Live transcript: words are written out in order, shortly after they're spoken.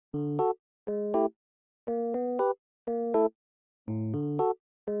Hi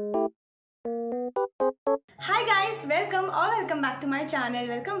guys, welcome back to my channel.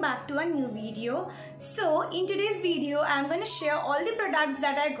 Welcome back to a new video. So in today's video I'm going to share all the products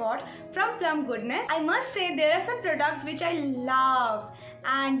that I got from Plum Goodness. I must say there are some products which I love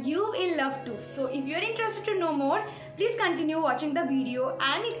and you will love too. So if you are interested to know more, please continue watching the video.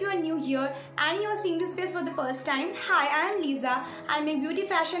 And if you are new here and you are seeing this face for the first time, hi, I am Lisa. I make beauty,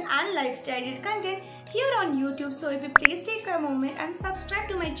 fashion and lifestyle related content here on YouTube. So if you please take a moment and subscribe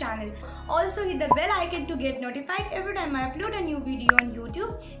to my channel. Also hit the bell icon to get notified every time I upload a new video on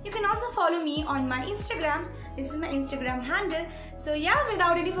YouTube. You can also follow me on my Instagram. This is my Instagram handle. So yeah,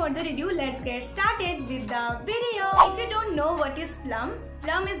 without any further ado, let's get started with the video. If you don't know what is Plum,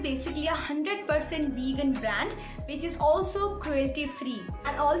 Plum is basically a 100% vegan brand which is also cruelty free,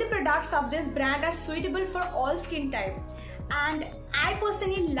 and all the products of this brand are suitable for all skin type, and I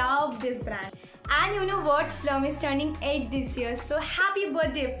personally love this brand. And you know what, Plum is turning 8 this year, so happy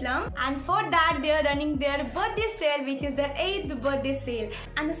birthday Plum. And for that they are running their birthday sale, which is their 8th birthday sale,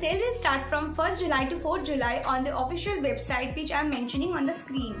 and the sale will start from 1st July to 4th July on the official website which I am mentioning on the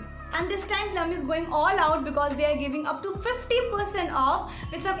screen. And this time Plum is going all out because they are giving up to 50% off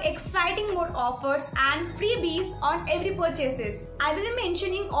with some exciting more offers and freebies on every purchases. I will be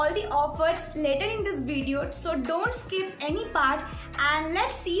mentioning all the offers later in this video, so don't skip any part, and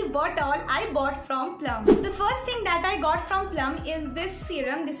let's see what all I bought from Plum. So the first thing that I got from Plum is this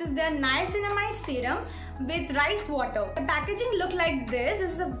serum. This is their niacinamide serum with rice water. The packaging look like this.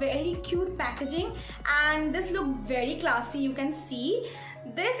 This is a very cute packaging and this look very classy. You can see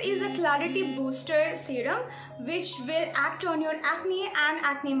this is a clarity booster serum which will act on your acne and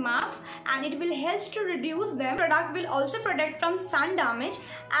acne marks, and it will help to reduce them. Product will also protect from sun damage,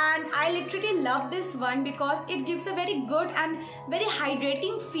 and I literally love this one because it gives a very good and very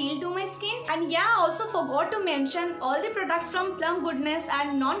hydrating feel to my skin. And yeah, I also forgot to mention all the products from Plum Goodness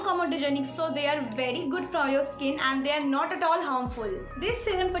are non-comedogenic, so they are very good for your skin and they are not at all harmful. This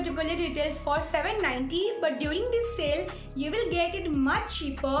serum particularly retails for $7.90, but during this sale you will get it much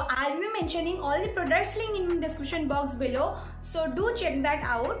cheaper. I'll be mentioning all the products link in the description box below, so do check that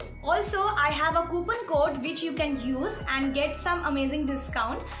out. Also, I have a coupon code which you can use and get some amazing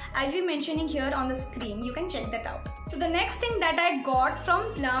discount. I'll be mentioning here on the screen. You can check that out. So the next thing that I got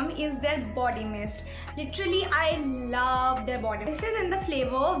from Plum is their body mist. Literally, I love their body mist. This is in the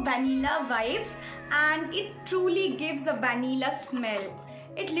flavor Vanilla Vibes, and it truly gives a vanilla smell.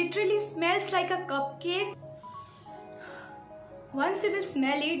 It literally smells like a cupcake. Once you will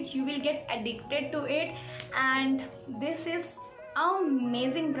smell it, you will get addicted to it, and this is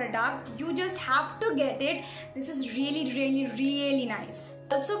amazing product. You just have to get it. This is really nice.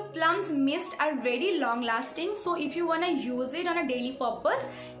 Also, Plum's mist are very long lasting, so if you want to use it on a daily purpose,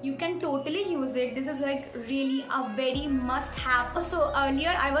 you can totally use it. This is like really a very must have. So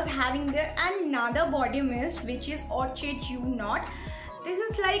earlier I was having there another body mist which is Orchid You Not. This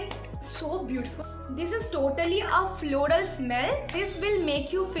is like so beautiful. This is totally a floral smell. This will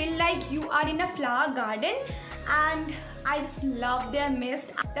make you feel like you are in a flower garden, and I just love their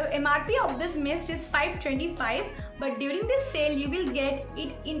mist. The MRP of this mist is $5.25, but during this sale you will get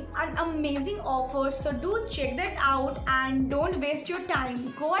it in an amazing offer, so do check that out and don't waste your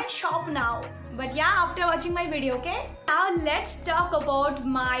time. Go and shop now. But yeah, after watching my video, okay? Now let's talk about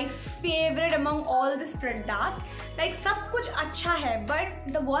my favorite among all this product. Like सब कुछ अच्छा है,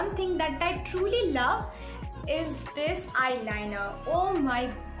 but the one thing that I truly love is this eyeliner. Oh my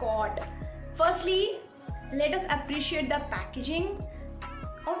god. Firstly, let us appreciate the packaging.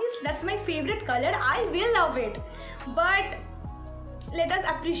 Obviously, that's my favorite color. I will love it. But let us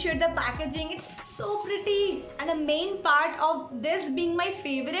appreciate the packaging. It's so pretty. And the main part of this being my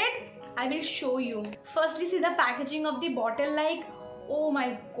favorite, I will show you. Firstly, see the packaging of the bottle. Like, oh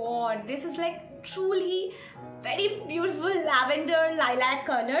my god, this is like truly very beautiful lavender lilac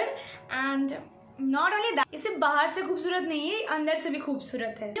color. And not only that, इसे बाहर से खूबसूरत नहीं है, अंदर से भी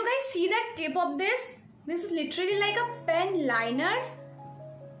खूबसूरत है. You guys see the tip of this? This is literally like a pen liner,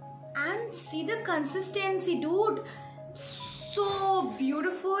 and see the consistency, dude. So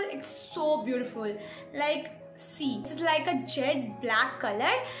beautiful. It's so beautiful. Like, see, it's like a jet black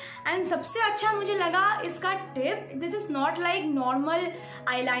color, and सबसे अच्छा मुझे लगा इसका tip. This is not like normal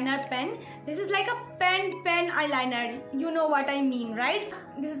eyeliner pen. This is like a pen eyeliner. You know what I mean, right?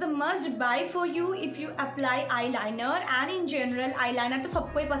 This is the must buy for you if you apply eyeliner, and in general eyeliner तो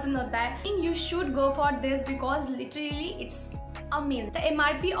सबको ही पसंद होता है. You should go for this because literally it's amazing. The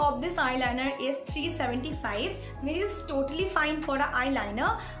MRP of this eyeliner is $3.75, which is totally fine for an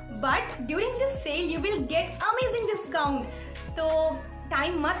eyeliner, but during this sale you will get amazing discount. So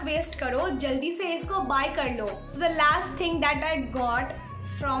time मत waste करो, जल्दी से इसको bye कर लो. The last thing that I got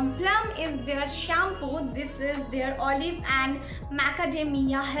from Plum is their shampoo. This is their olive and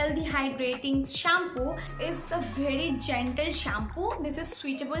macadamia healthy hydrating shampoo. It's a very gentle shampoo. This is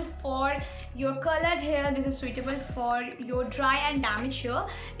suitable for your colored hair. This is suitable for your dry and damaged hair.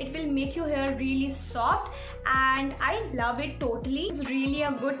 It will make your hair really soft and I love it totally. It's really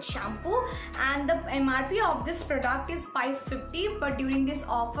a good shampoo and the MRP of this product is $550, but during this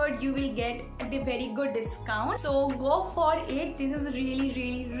offer you will get a very good discount. So go for it. This is really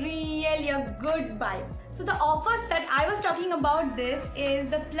a good buy. So the offers that I was talking about this is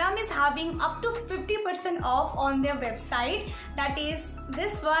the Plum is having up to 50% off on their website. That is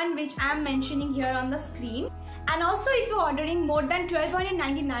this one which I am mentioning here on the screen. And also if you are ordering more than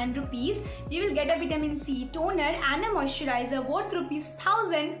 12.99 rupees, you will get a vitamin C toner and a moisturizer worth rupees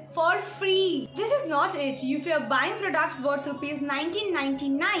 1000 for free. This is not it. If you are buying products worth rupees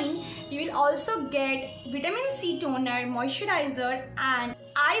 1999, you will also get vitamin C toner, moisturizer and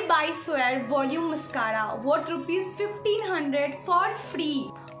I Buy Swear volume mascara worth rupees 1500 for free.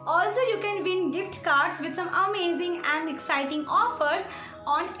 Also you can win gift cards with some amazing and exciting offers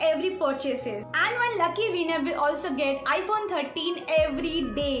on every purchases, and one lucky winner will also get iPhone 13 every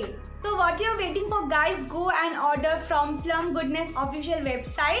day. So what you're waiting for, guys? Go and order from Plum Goodness official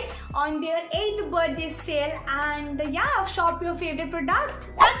website on their 8th birthday sale and yeah, shop your favorite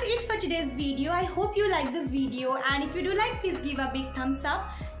product. That's it for today's video. I hope you like this video, and if you do like, please give a big thumbs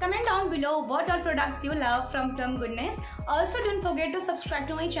up. Comment down below what all products you love from Plum Goodness. Also don't forget to subscribe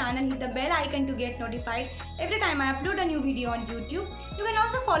to my channel, hit the bell icon to get notified every time I upload a new video on YouTube. You can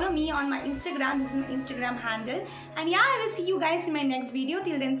also follow me on my Instagram. This is my Instagram handle. And yeah, I will see you guys in my next video.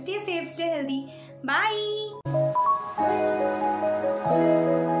 Till then, stay safe, stay healthy.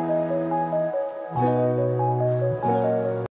 Bye.